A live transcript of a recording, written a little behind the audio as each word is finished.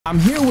I'm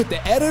here with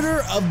the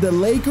editor of the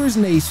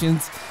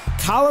LakersNation,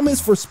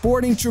 columnist for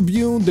Sporting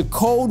Tribune, the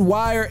Cold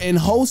Wire, and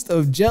host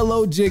of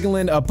Jello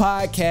Jiggling, a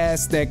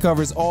podcast that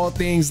covers all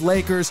things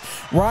Lakers.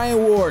 Ryan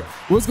Ward,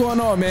 what's going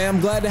on, man?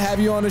 I'm glad to have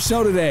you on the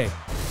show today.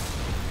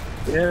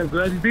 Yeah, I'm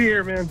glad to be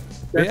here, man.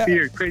 That's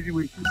here. Crazy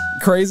week.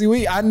 Crazy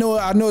week. I know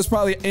it's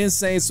probably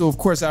insane. So of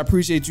course I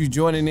appreciate you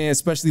joining in,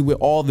 especially with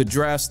all the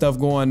draft stuff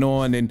going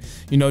on and,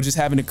 you know, just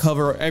having to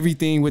cover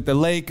everything with the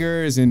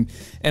Lakers and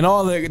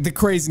all the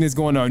craziness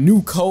going on.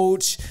 New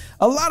coach,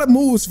 a lot of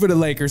moves for the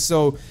Lakers.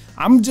 So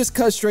I'm just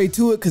cut straight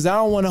to it because I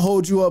don't want to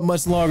hold you up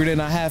much longer than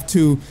I have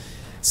to.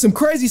 Some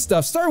crazy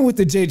stuff, starting with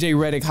the J.J.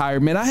 Redick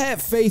hire, man. I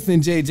had faith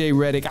in J.J.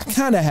 Redick. I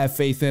kind of have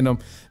faith in him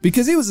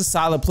because he was a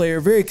solid player,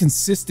 very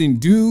consistent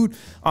dude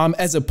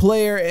as a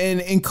player. And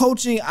in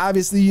coaching,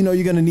 obviously, you know,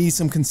 you're going to need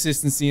some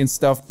consistency and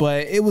stuff.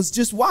 But it was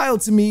just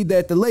wild to me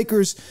that the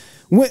Lakers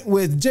went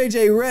with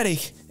J.J.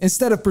 Redick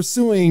instead of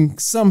pursuing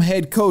some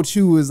head coach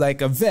who was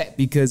like a vet,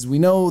 because we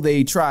know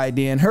they tried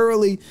Dan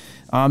Hurley.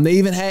 They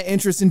even had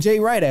interest in Jay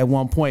Wright at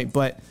one point,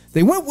 but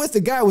they went with a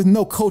guy with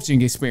no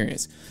coaching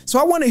experience. So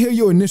I want to hear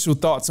your initial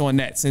thoughts on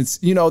that, since,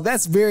 you know,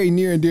 that's very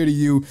near and dear to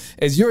you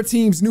as your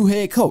team's new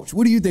head coach.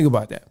 What do you think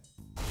about that?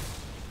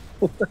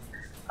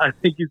 I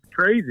think it's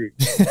crazy.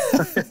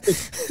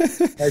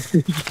 I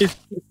think it's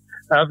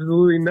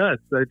absolutely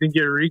nuts. I think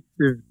it reeks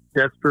of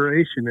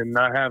desperation and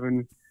not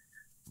having,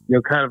 you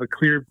know, kind of a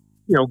clear,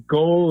 you know,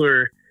 goal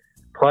or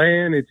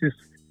plan. It's just,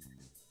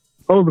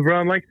 oh,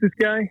 LeBron likes this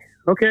guy?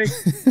 Okay,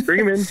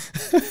 bring him in.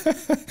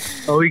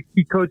 Oh,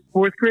 he coached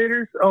fourth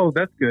graders? Oh,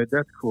 that's good.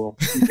 That's cool.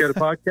 He's got a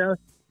podcast?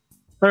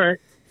 All right.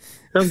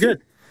 Sounds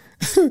good.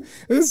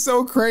 It's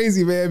so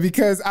crazy, man,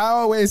 because I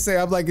always say,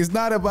 I'm like, it's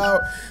not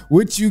about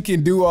what you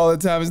can do all the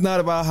time. It's not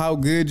about how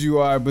good you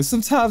are, but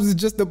sometimes it's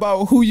just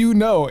about who you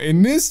know.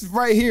 And this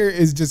right here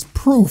is just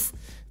proof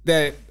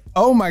that,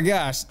 oh my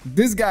gosh,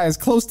 this guy is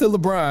close to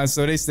LeBron.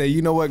 So they say,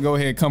 you know what, go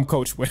ahead, come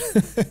coach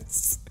with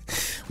us.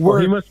 Well,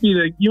 you must be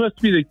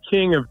the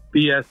king of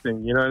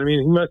BSing. You know what I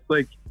mean? He must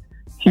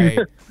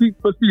he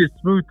must be a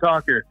smooth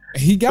talker.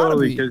 He got to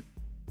be. Because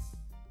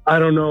I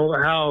don't know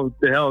how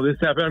the hell this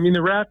happened. I mean,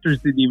 the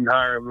Raptors didn't even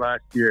hire him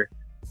last year.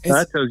 So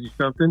that tells you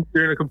something.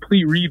 They're in a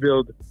complete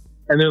rebuild,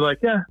 and they're like,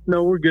 yeah,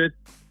 no, we're good.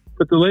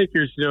 But the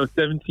Lakers, you know,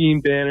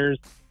 17 banners,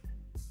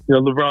 you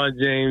know, LeBron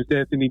James,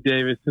 Anthony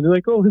Davis, and they're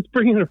like, oh, let's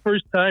bring in a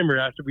first timer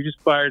after we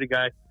just fired a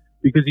guy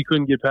because he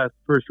couldn't get past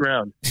the first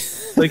round.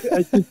 Like,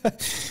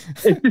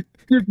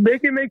 just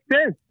make it make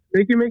sense.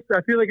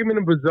 I feel like I'm in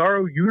a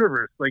bizarro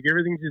universe. Like,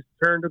 everything's just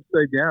turned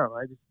upside down.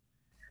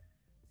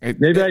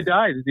 Maybe I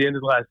died at the end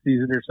of the last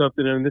season or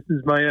something, and this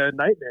is my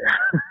nightmare.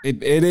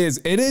 It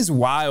is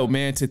wild,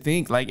 man, to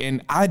think. Like,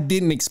 and I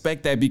didn't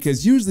expect that,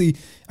 because usually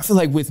I feel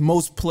like with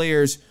most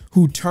players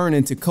who turn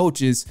into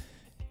coaches,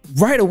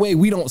 right away,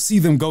 we don't see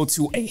them go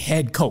to a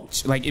head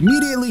coach. Like,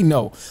 immediately,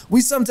 no.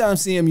 We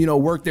sometimes see them, you know,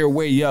 work their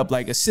way up,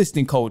 like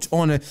assistant coach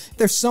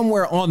they're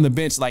somewhere on the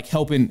bench, like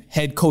helping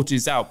head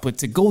coaches out. But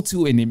to go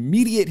to an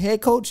immediate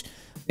head coach,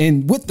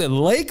 and with the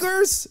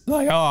Lakers,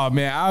 like, oh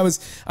man,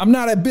 I'm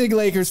not a big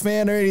Lakers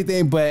fan or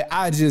anything, but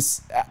I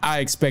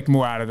expect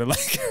more out of the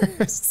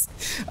Lakers.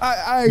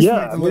 I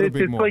expect a little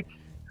bit more. It's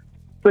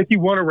like you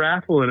won a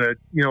raffle at a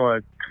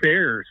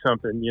fair or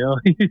something. You know,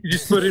 you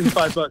just put in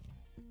 $5.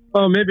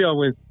 Oh, maybe I'll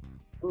win.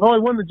 Oh, I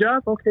won the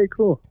job? Okay,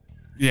 cool.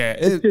 Yeah.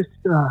 It's just,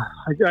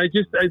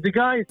 the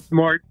guy is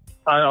smart.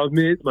 I'll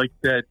admit, like,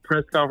 that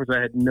press conference, I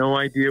had no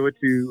idea what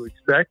to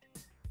expect.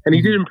 And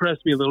he did impress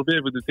me a little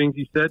bit with the things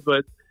he said,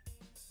 but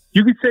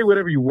you could say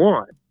whatever you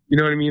want. You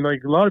know what I mean?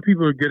 Like, a lot of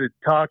people are good at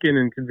talking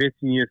and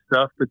convincing you of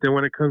stuff, but then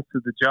when it comes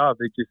to the job,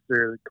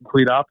 they're the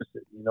complete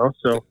opposite, you know?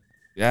 So,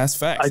 yeah, that's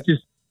facts.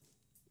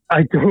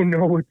 I don't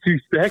know what to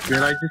expect,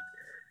 man.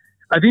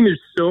 I think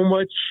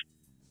there's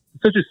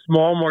such a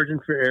small margin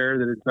for error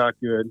that it's not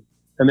good.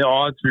 And the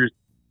odds are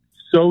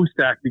so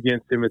stacked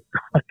against him, it's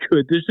not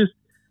good.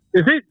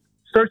 If it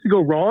starts to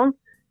go wrong,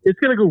 it's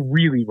going to go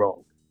really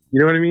wrong. You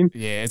know what I mean?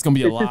 Yeah, it's going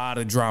to be a lot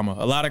of drama,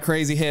 a lot of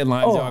crazy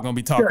headlines y'all going to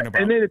be talking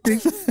about. And then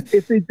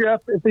if they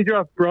draft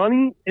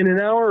Bronny in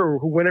an hour or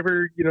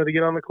whenever, you know, they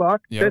get on the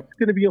clock, that's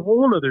going to be a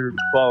whole other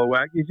ball of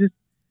wax. It's just,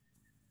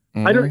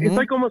 it's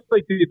like almost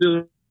like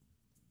the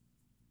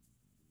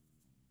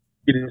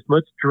get as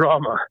much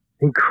drama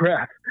and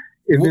crap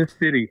in this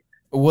city.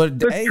 Let's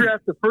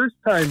draft the first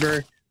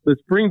timer.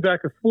 Let's bring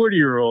back a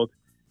 40-year-old,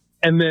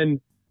 and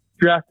then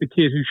draft the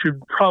kid who should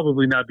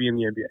probably not be in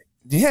the NBA.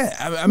 Yeah,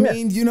 I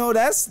mean, you know,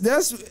 that's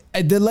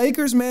the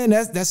Lakers, man.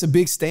 That's a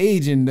big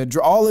stage, and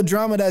all the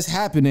drama that's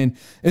happening,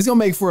 it's gonna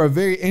make for a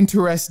very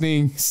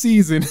interesting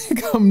season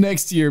come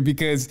next year,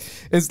 because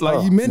it's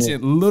like you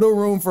mentioned, little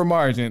room for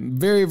margin,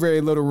 very,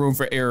 very little room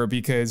for error,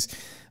 because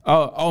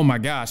Oh my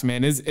gosh,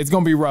 man. It's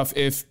going to be rough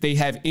if they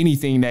have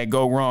anything that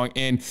go wrong.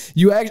 And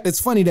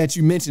it's funny that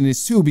you mentioned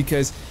this too,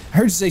 because I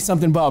heard you say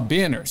something about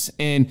banners.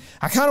 And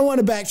I kind of want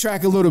to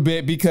backtrack a little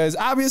bit because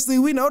obviously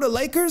we know the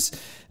Lakers,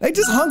 they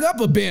just hung up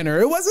a banner.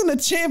 It wasn't a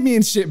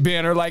championship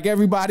banner like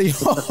everybody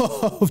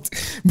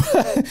hoped,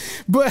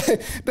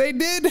 but they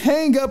did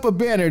hang up a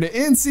banner, the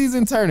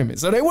in-season tournament.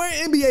 So they weren't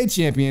NBA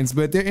champions,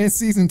 but they're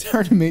in-season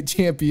tournament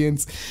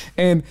champions.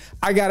 And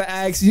I got to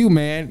ask you,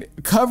 man,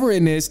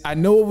 covering this, I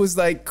know it was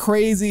like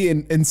crazy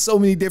and so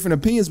many different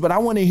opinions, but I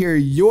want to hear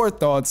your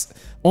thoughts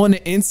on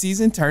the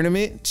in-season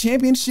tournament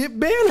championship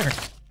banner.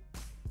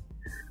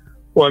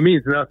 Well, it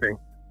means nothing.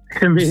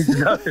 It means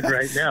nothing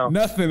right now.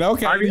 Nothing.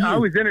 Okay. I mean, I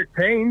was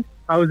entertained.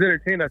 I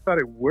thought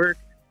it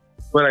worked,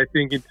 but I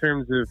think in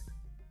terms of,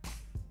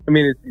 I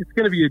mean, it's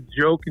going to be a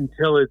joke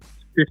until it's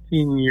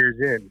 15 years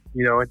in,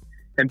 you know,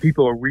 and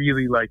people are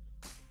really like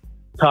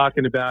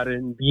talking about it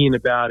and being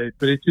about it.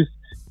 But it's just,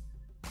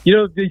 you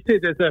know, they say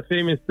there's that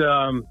famous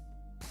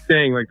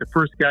saying, like the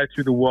first guy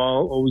through the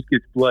wall always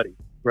gets bloody,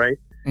 right?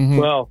 Mm-hmm.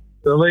 Well,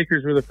 the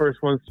Lakers were the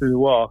first ones through the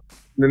wall,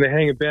 and then they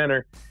hang a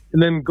banner,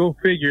 and then go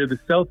figure, the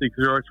Celtics,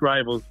 their arch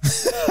rivals,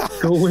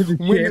 go win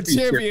the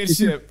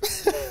championship.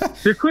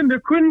 There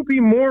couldn't be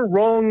more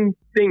wrong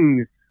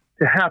things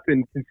to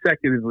happen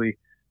consecutively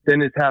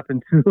than has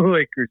happened to the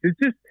Lakers.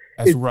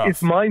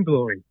 It's mind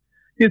blowing.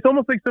 It's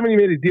almost like somebody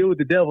made a deal with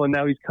the devil and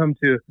now he's come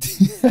to,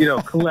 you know,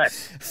 collect.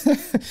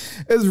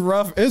 It's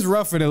rough. It's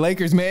rough for the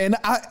Lakers, man.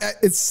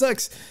 It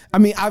sucks. I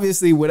mean,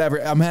 obviously,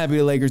 whatever. I'm happy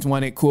the Lakers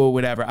won it. Cool,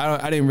 whatever.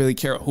 I didn't really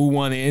care who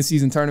won the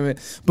in-season tournament,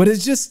 but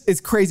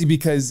it's crazy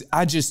because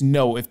I just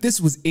know if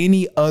this was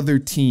any other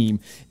team,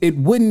 it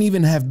wouldn't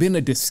even have been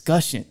a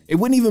discussion. It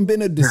wouldn't even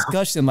been a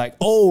discussion like,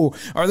 oh,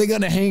 are they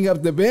going to hang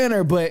up the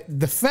banner? But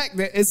the fact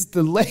that it's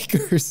the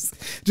Lakers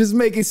just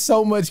make it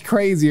so much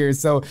crazier.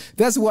 So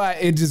that's why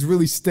it just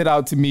really stood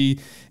out to me.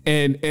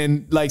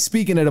 And like,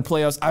 speaking of the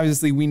playoffs,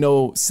 obviously we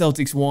know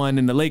Celtics won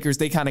and the Lakers,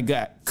 they kind of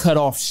got cut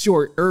off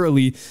short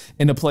early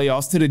in the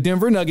playoffs to the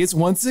Denver Nuggets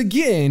once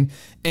again.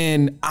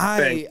 And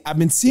I've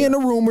been seeing the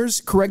rumors,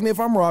 correct me if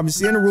I'm wrong, I've been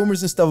seeing the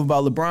rumors and stuff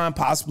about LeBron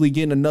possibly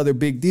getting another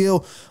big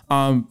deal,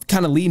 kind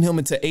of leading him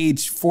into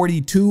age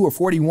 42 or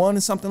 41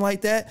 or something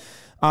like that.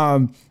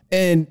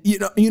 And,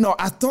 you know,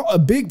 I thought a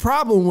big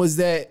problem was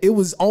that it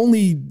was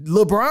only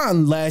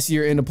LeBron last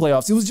year in the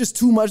playoffs. It was just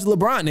too much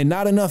LeBron and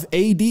not enough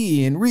AD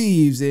and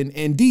Reeves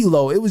and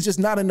D'Lo. It was just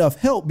not enough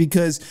help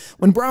because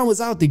when Brown was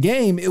out the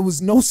game, it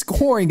was no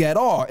scoring at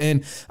all.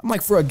 And I'm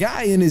like, for a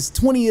guy in his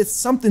 20th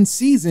something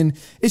season,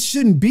 it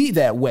shouldn't be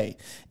that way.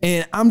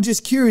 And I'm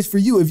just curious for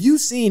you, have you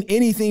seen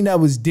anything that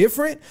was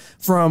different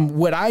from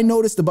what I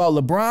noticed about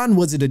LeBron?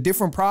 Was it a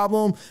different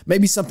problem?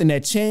 Maybe something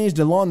that changed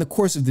along the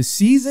course of the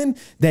season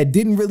that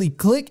didn't really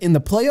click in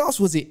the playoffs?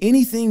 Was it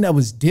anything that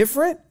was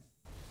different?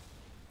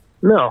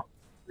 No,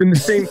 it's been the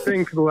same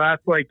thing for the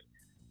last like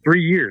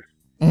 3 years.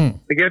 Mm.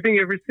 Like I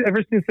think ever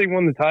since they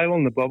won the title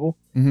in the bubble,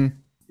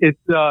 it's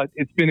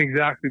been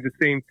exactly the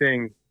same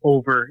thing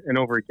over and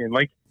over again.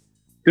 Like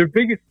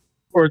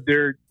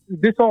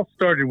this all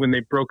started when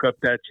they broke up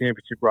that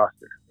championship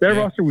roster. That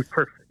roster was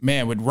perfect,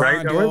 man. With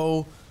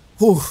Rondo,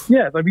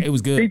 right? I mean, it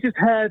was good. They just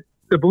had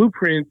the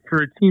blueprint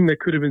for a team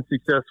that could have been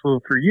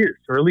successful for years,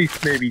 or at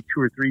least maybe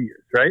 2 or 3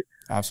 years, right?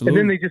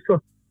 Absolutely. And then they just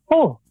go,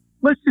 oh,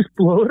 let's just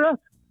blow it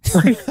up.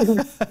 Like,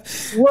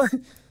 what?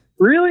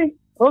 Really?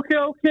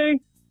 Okay.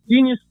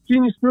 Genius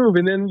move.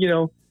 And then, you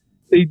know,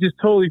 they just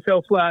totally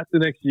fell flat the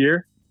next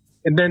year.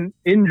 And then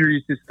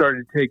injuries just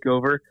started to take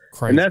over.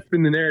 Crazy. And that's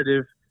been the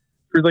narrative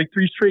for like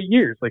 3 straight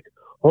years. Like,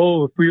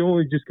 oh, if we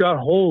only just got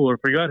whole or if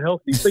we got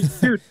healthy. It's like,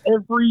 dude,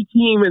 every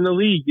team in the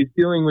league is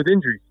dealing with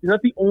injuries. You're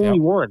not the only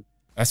one.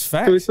 That's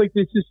fact. So it's like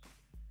it's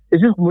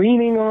just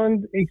leaning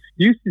on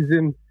excuses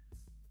and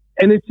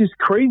it's just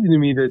crazy to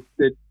me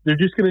that they're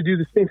just going to do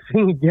the same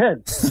thing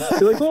again.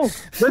 They're like, oh,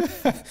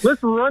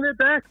 let's run it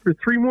back for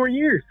 3 more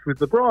years with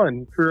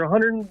LeBron for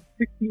 $160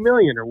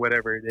 million or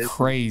whatever it is.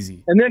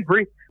 Crazy. And then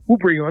we'll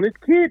bring on his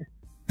kid.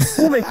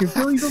 We'll make him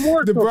feel even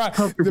more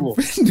comfortable.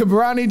 The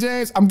Bronny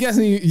James. I'm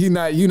guessing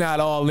you're not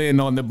all in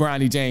on the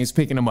Bronny James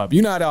picking him up.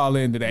 You're not all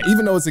into that,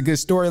 even though it's a good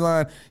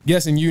storyline.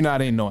 Guessing you're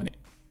not in on it.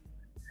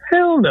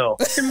 Hell no.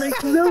 It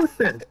makes no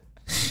sense.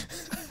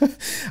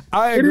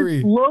 I agree. It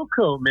is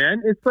loco,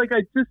 man. It's like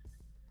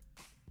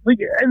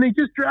and they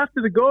just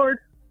drafted a guard.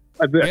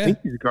 I think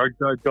he's a guard.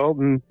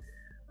 Dalton.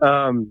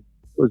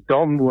 Was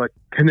Dalton what?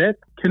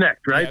 Connect,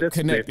 right? Yeah, that's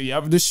Connect.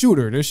 The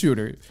shooter.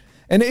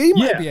 And he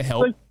might be a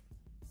help.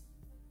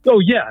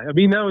 I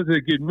mean, that was a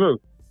good move.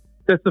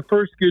 That's the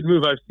first good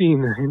move I've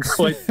seen in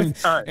quite some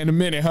time. In a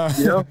minute, huh?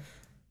 You know?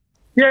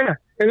 Yeah,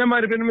 and that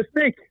might have been a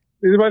mistake.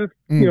 They might have,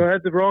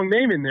 had the wrong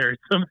name in there or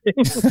something.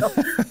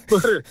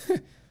 But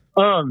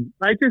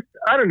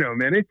I don't know,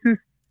 man.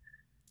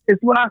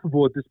 It's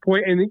laughable at this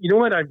point. And you know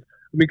what? I've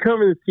been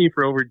covering this team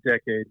for over a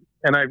decade,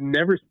 and I've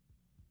never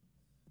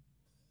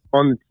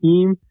on the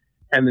team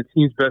and the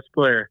team's best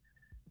player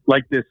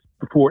like this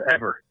before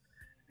ever.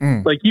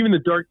 Like even the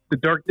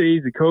dark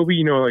days of Kobe,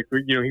 he was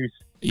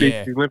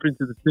basically limping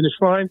to the finish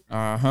line.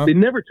 They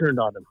never turned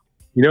on him.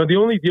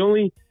 The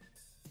only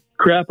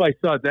crap I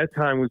saw at that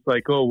time was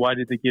like, oh, why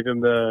did they give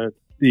him the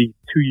 2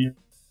 year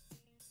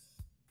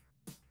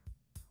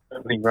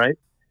thing, right?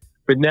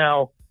 But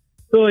now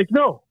they're like,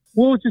 no,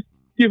 we'll just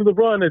give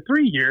LeBron a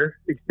 3-year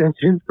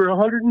extension for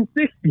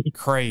 160.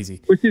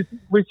 Crazy.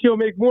 Which he'll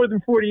make more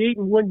than 48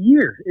 in 1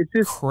 year. It's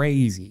just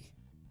crazy.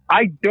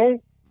 I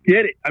don't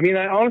get it. I mean,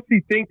 I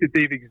honestly think that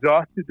they've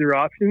exhausted their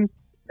options,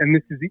 and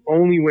this is the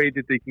only way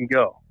that they can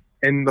go.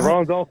 And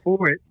LeBron's all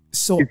for it.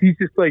 So he's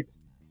just like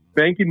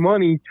banking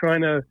money,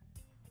 trying to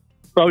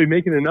probably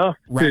making enough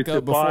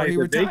to buy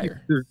the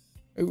Vegas.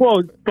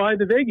 Buy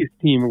the Vegas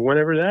team or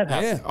whenever that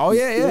happens. Yeah. Oh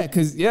yeah.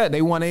 Because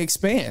they want to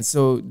expand.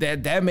 So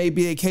that may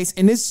be a case.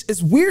 And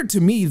it's weird to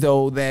me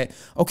though that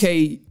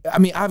I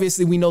mean,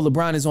 obviously we know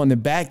LeBron is on the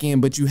back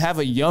end, but you have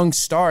a young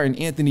star in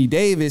Anthony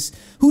Davis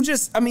who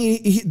just, I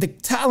mean, the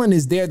talent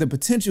is there, the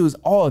potential is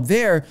all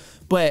there,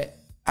 but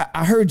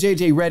I heard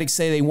JJ Redick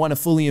say they want to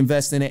fully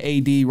invest in an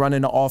AD,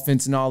 running the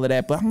offense and all of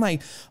that. But I'm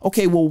like,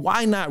 okay, well,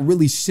 why not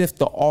really shift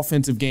the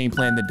offensive game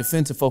plan, the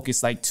defensive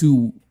focus, like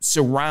to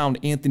surround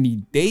Anthony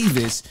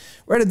Davis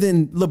rather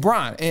than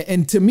LeBron?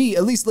 And to me,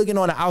 at least looking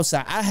on the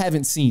outside, I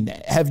haven't seen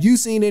that. Have you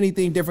seen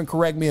anything different?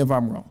 Correct me if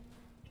I'm wrong.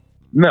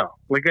 No,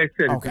 like I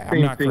said, it's the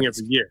same thing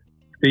every year.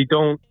 They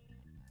don't.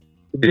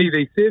 They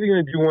say they're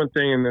going to do one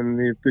thing and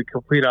then the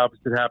complete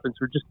opposite happens,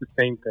 or just the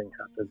same thing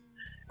happens.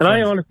 And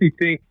I honestly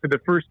think for the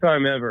first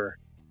time ever,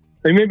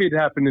 like maybe it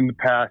happened in the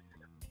past,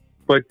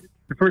 but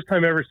the first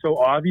time ever, so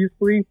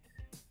obviously,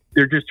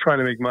 they're just trying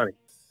to make money.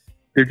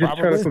 They're just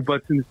trying to put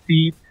butts in the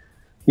seat.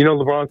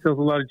 LeBron sells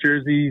a lot of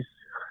jerseys,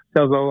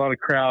 sells a lot of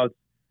crowds.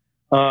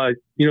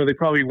 They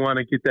probably want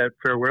to get that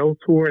farewell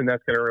tour, and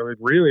that's going to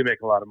really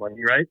make a lot of money,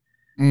 right?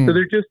 So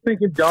they're just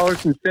thinking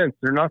dollars and cents.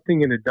 They're not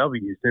thinking the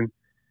W's. And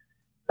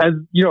as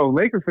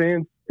Laker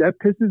fans, that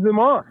pisses them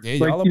off. Yeah,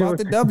 y'all about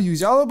the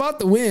W's. Y'all about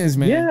the wins,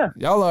 man. Yeah.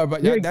 Y'all are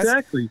about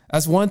exactly.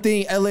 That's one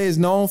thing LA is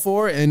known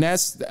for. And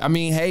I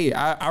mean, hey,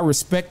 I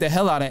respect the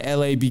hell out of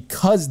LA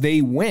because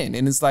they win.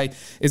 And it's like,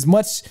 as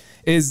much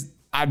as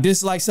I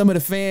dislike some of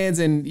the fans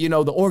and,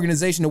 the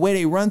organization, the way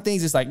they run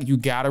things, it's like you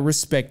got to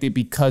respect it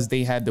because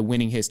they had the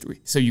winning history.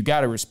 So you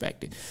got to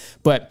respect it.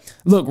 But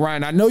look,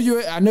 Ryan, I know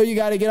you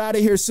got to get out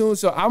of here soon.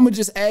 So I'm going to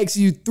just ask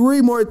you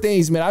 3 more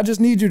things, man. I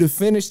just need you to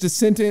finish the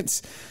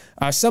sentence.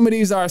 Some of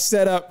these are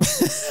set up.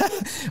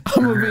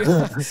 I'm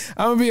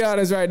gonna be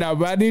honest right now,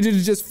 but I need you to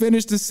just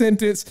finish the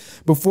sentence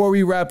before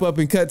we wrap up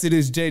and cut to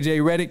this JJ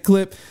Redick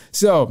clip.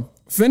 So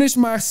finish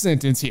my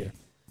sentence here.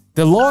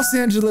 The Los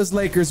Angeles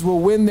Lakers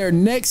will win their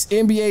next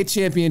NBA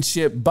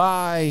championship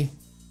by...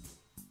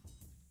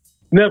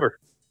 Never.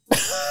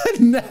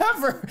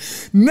 Never.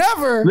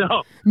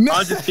 No,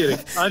 I'm just kidding.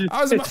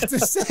 I was about to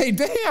say,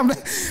 damn,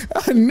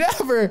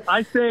 never.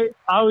 I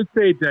would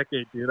say a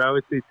decade, dude. I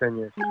would say 10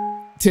 years.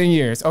 10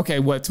 years. Okay,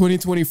 what,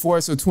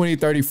 2024, so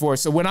 2034.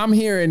 So what I'm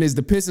hearing is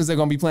the Pistons are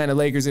going to be playing the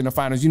Lakers in the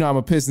finals. I'm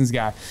a Pistons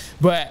guy.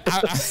 But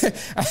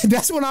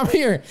that's what I'm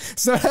hearing.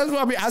 So that's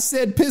what I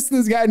said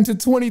Pistons got into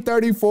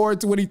 2034,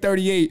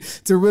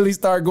 2038 to really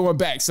start going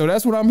back. So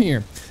that's what I'm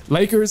hearing.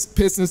 Lakers,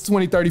 Pistons,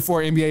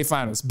 2034 NBA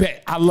finals.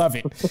 Bet. I love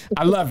it.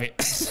 I love it.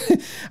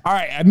 All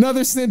right,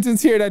 another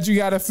sentence here that you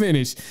got to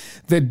finish.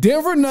 The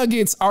Denver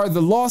Nuggets are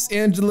the Los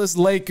Angeles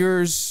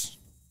Lakers.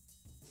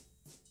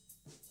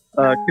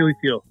 Achilles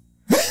heel.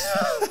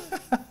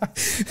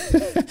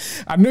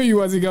 I knew you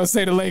wasn't going to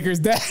say the Lakers,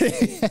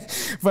 Daddy,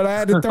 but I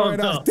had to throw it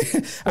out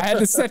there. I had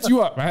to set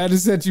you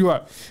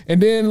up.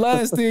 And then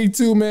last thing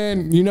too,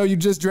 man, you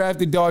just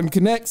drafted Dalton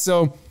Knecht.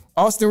 So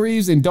Austin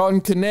Reeves and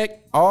Dalton Knecht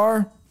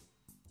are?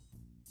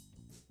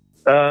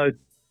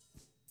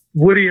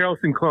 Woody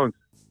Harrelson clones.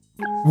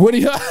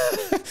 Woody,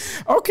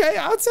 okay,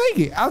 I'll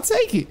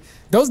take it.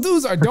 Those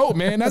dudes are dope,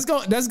 man. That's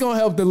gonna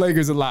help the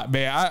Lakers a lot,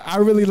 man. I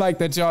really like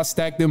that y'all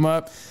stacked them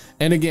up.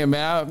 And again,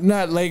 man, I'm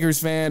not a Lakers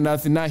fan,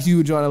 nothing, not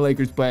huge on the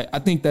Lakers, but I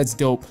think that's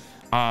dope.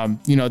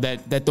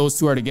 That those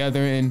two are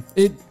together, and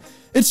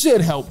it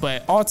should help.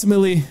 But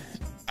ultimately,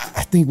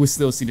 I think we'll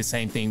still see the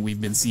same thing we've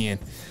been seeing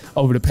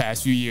over the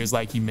past few years,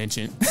 like you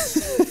mentioned.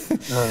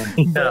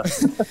 Yeah.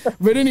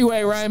 But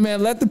anyway, Ryan,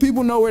 man, let the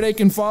people know where they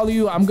can follow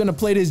you. I'm gonna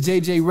play this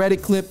JJ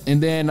Redick clip,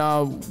 and then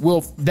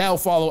that'll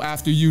follow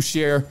after you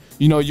share,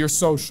 your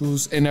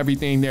socials and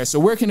everything there. So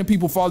where can the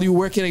people follow you?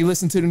 Where can they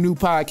listen to the new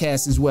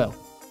podcast as well?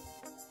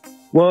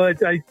 Well,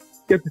 I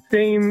get the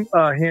same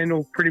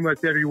handle pretty much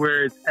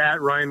everywhere. It's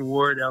at Ryan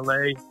Ward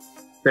LA.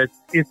 That's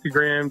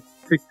Instagram,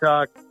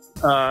 TikTok,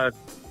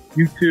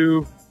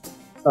 YouTube.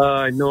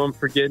 I know I'm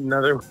forgetting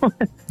another one.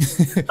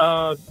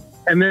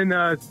 And then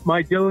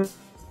my Dylan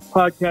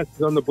podcast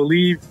is on the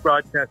Believe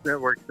Broadcast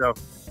Network. So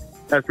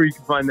that's where you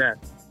can find that.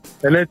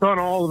 And it's on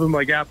all of them,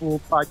 like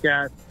Apple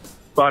Podcasts,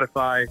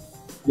 Spotify,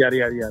 yada,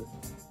 yada, yada.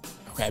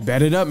 Okay,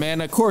 bet it up, man.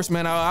 Of course,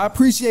 man. I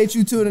appreciate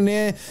you tuning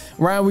in.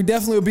 Ryan, we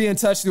definitely will be in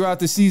touch throughout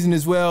the season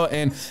as well.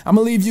 And I'm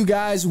going to leave you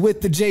guys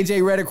with the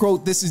JJ Redick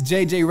quote. This is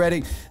JJ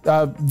Redick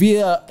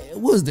via,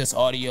 what is this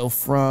audio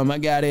from? I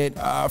got it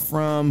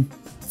from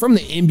the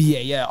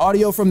NBA. Yeah,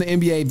 audio from the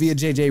NBA via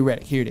JJ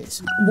Redick. Here it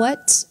is.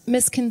 What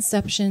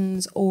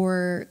misconceptions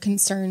or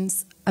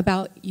concerns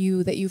about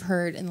you that you've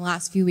heard in the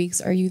last few weeks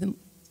are you the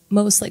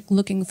most like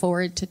looking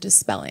forward to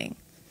dispelling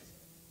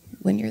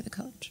when you're the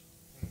coach?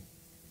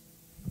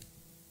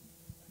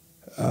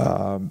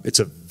 It's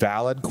a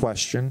valid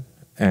question,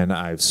 and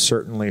I've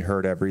certainly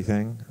heard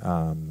everything.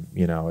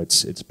 You know,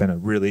 it's been a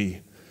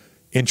really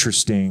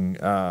interesting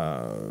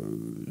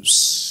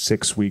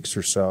 6 weeks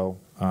or so,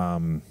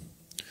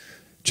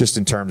 just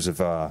in terms of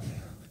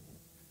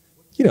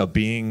you know,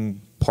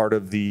 being part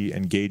of the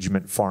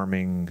engagement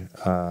farming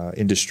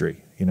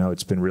industry. You know,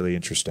 it's been really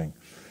interesting.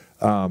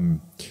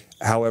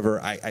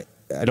 However, I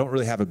don't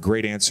really have a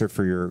great answer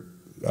for your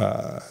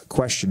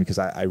question because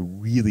I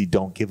really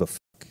don't give a fuck.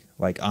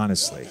 Like,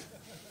 honestly,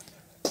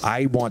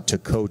 I want to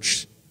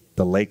coach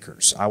the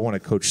Lakers. I want to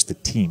coach the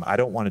team. I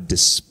don't want to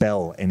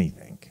dispel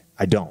anything.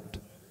 I don't.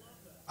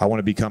 I want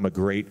to become a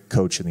great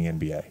coach in the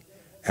NBA,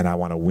 and I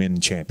want to win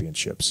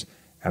championships,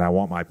 and I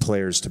want my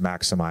players to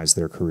maximize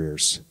their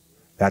careers.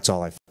 That's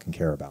all I fucking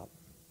care about.